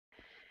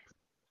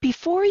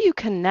Before you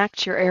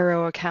connect your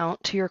Aero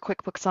account to your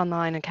QuickBooks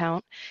Online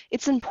account,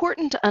 it's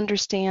important to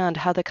understand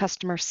how the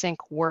customer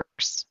sync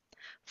works.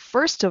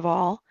 First of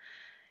all,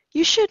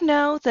 you should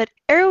know that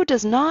Aero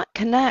does not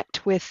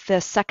connect with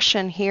the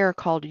section here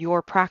called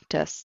Your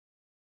Practice.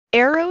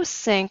 Aero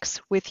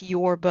syncs with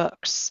Your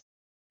Books.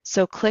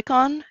 So click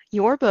on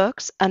Your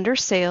Books under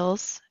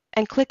Sales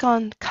and click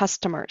on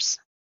Customers.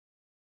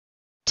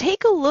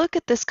 Take a look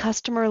at this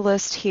customer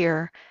list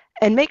here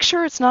and make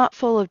sure it's not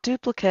full of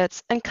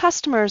duplicates and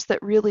customers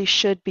that really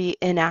should be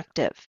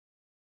inactive.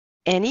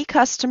 Any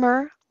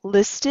customer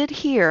listed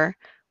here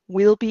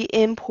will be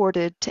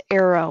imported to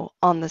Aero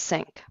on the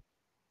sync.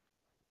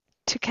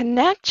 To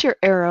connect your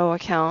Aero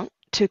account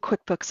to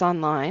QuickBooks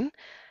Online,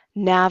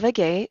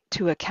 navigate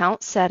to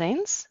Account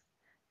Settings,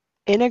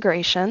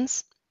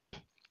 Integrations,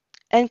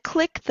 and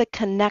click the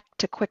Connect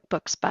to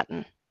QuickBooks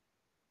button.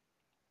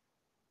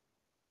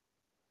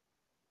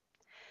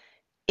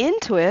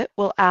 Intuit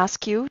will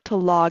ask you to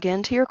log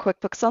into your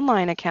QuickBooks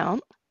Online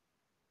account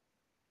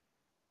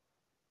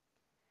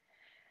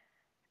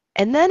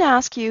and then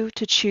ask you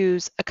to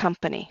choose a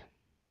company.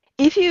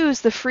 If you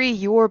use the free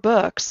Your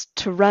Books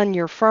to run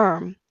your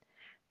firm,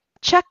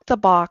 check the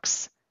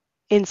box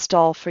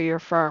Install for your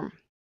firm.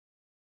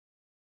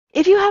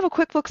 If you have a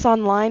QuickBooks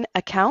Online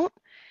account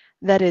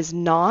that is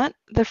not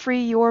the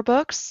free Your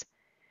Books,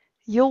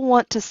 you'll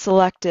want to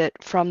select it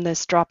from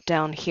this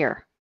drop-down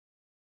here.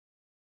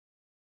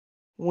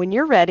 When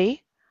you're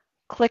ready,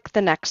 click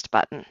the Next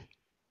button.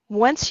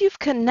 Once you've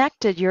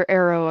connected your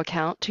Aero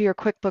account to your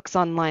QuickBooks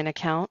Online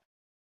account,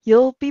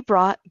 you'll be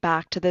brought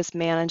back to this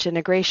Manage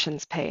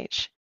Integrations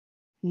page.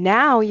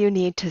 Now you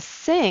need to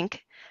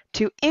sync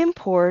to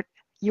import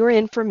your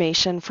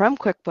information from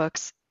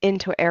QuickBooks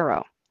into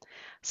Aero.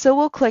 So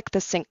we'll click the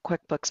Sync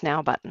QuickBooks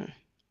Now button.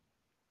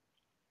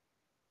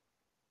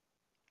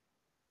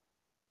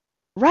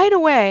 Right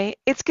away,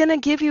 it's going to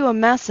give you a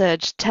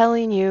message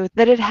telling you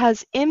that it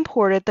has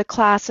imported the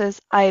classes,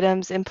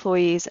 items,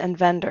 employees, and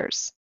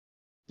vendors.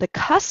 The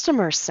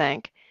customer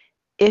sync,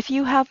 if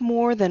you have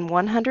more than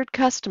 100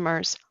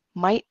 customers,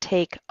 might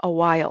take a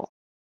while.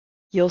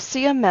 You'll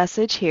see a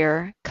message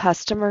here,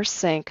 Customer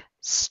Sync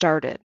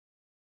Started.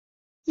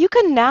 You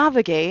can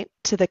navigate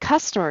to the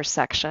Customer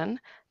section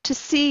to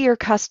see your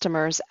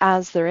customers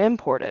as they're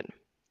imported.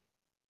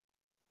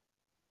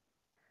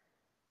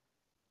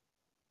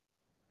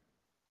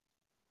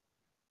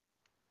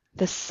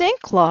 The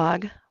sync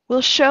log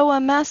will show a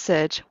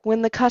message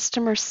when the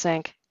customer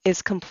sync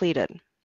is completed.